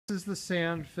This is the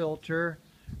sand filter.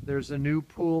 There's a new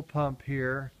pool pump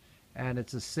here, and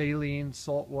it's a saline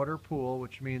saltwater pool,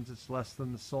 which means it's less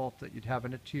than the salt that you'd have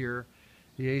in a tier.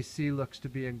 The AC looks to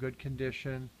be in good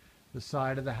condition. The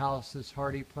side of the house is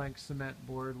hardy plank cement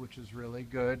board, which is really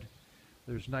good.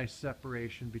 There's nice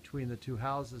separation between the two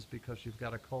houses because you've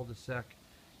got a cul-de-sac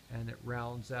and it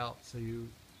rounds out so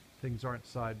things aren't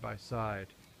side by side.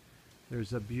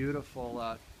 There's a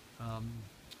beautiful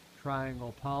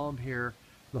triangle palm here.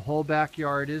 The whole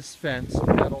backyard is fenced,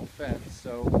 metal fence,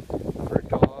 so for a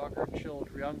dog or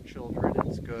young children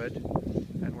it's good.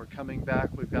 And we're coming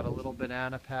back, we've got a little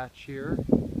banana patch here,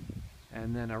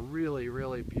 and then a really,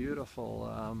 really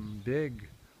beautiful big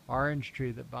orange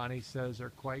tree that Bonnie says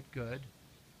are quite good.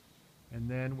 And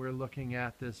then we're looking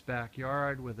at this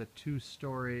backyard with a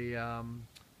 2-story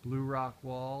blue rock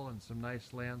wall and some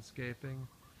nice landscaping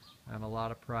and a lot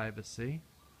of privacy.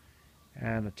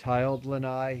 And a tiled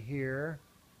lanai here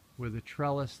with a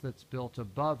trellis that's built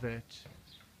above it.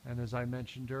 And as I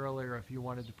mentioned earlier, if you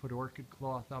wanted to put orchid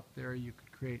cloth up there, you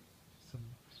could create some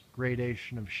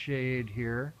gradation of shade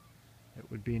here. It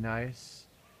would be nice.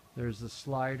 There's a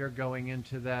slider going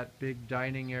into that big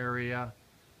dining area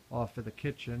off of the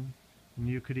kitchen. And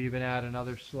you could even add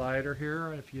another slider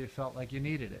here if you felt like you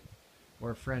needed it,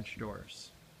 or French doors.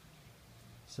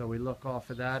 So we look off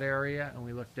of that area and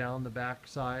we look down the back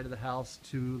side of the house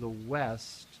to the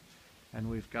west, and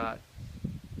we've got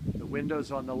the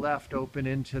windows on the left open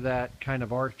into that kind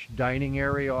of arched dining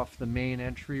area off the main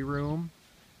entry room,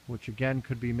 which again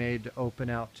could be made to open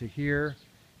out to here.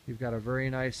 You've got a very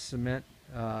nice cement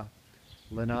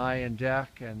lanai and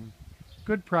deck and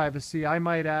good privacy. I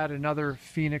might add another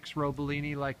Phoenix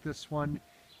Robolini like this one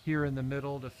here in the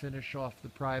middle to finish off the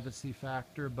privacy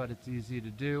factor, but it's easy to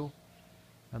do.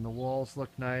 And the walls look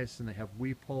nice and they have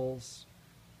weep holes.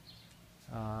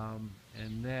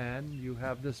 And then you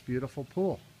have this beautiful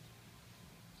pool.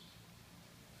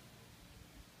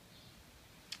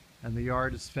 And the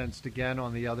yard is fenced again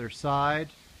on the other side.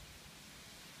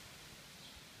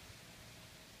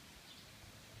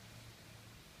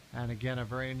 And again, a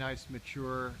very nice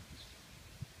mature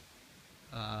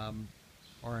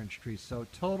orange tree. So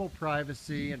total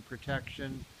privacy and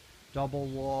protection, double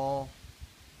wall.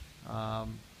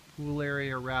 Pool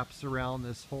area wraps around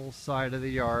this whole side of the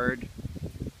yard.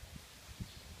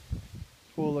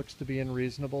 Pool looks to be in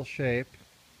reasonable shape.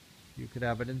 You could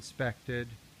have it inspected.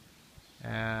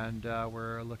 And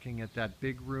we're looking at that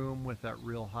big room with that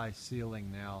real high ceiling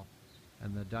now.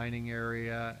 And the dining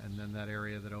area, and then that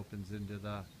area that opens into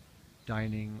the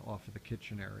dining off of the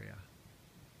kitchen area.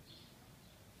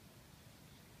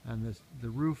 And the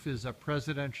roof is a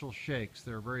presidential shakes.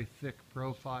 They're a very thick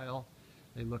profile.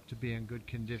 They look to be in good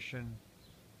condition.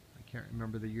 I can't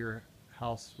remember the year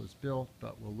house was built,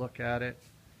 but we'll look at it.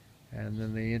 And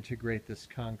then they integrate this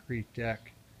concrete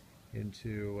deck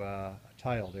into a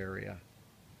tiled area,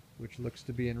 which looks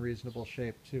to be in reasonable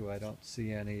shape too. I don't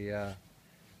see any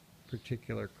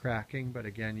particular cracking, but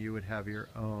again, you would have your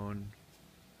own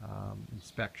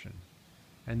inspection.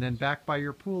 And then back by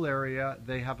your pool area,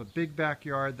 they have a big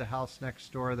backyard, the house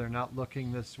next door. They're not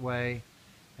looking this way,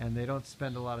 and they don't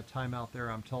spend a lot of time out there,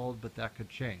 I'm told, but that could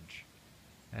change.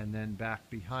 And then back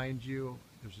behind you,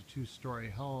 there's a 2-story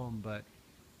home, but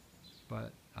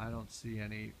I don't see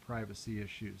any privacy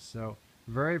issues. So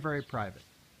very, very private.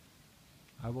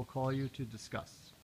 I will call you to discuss.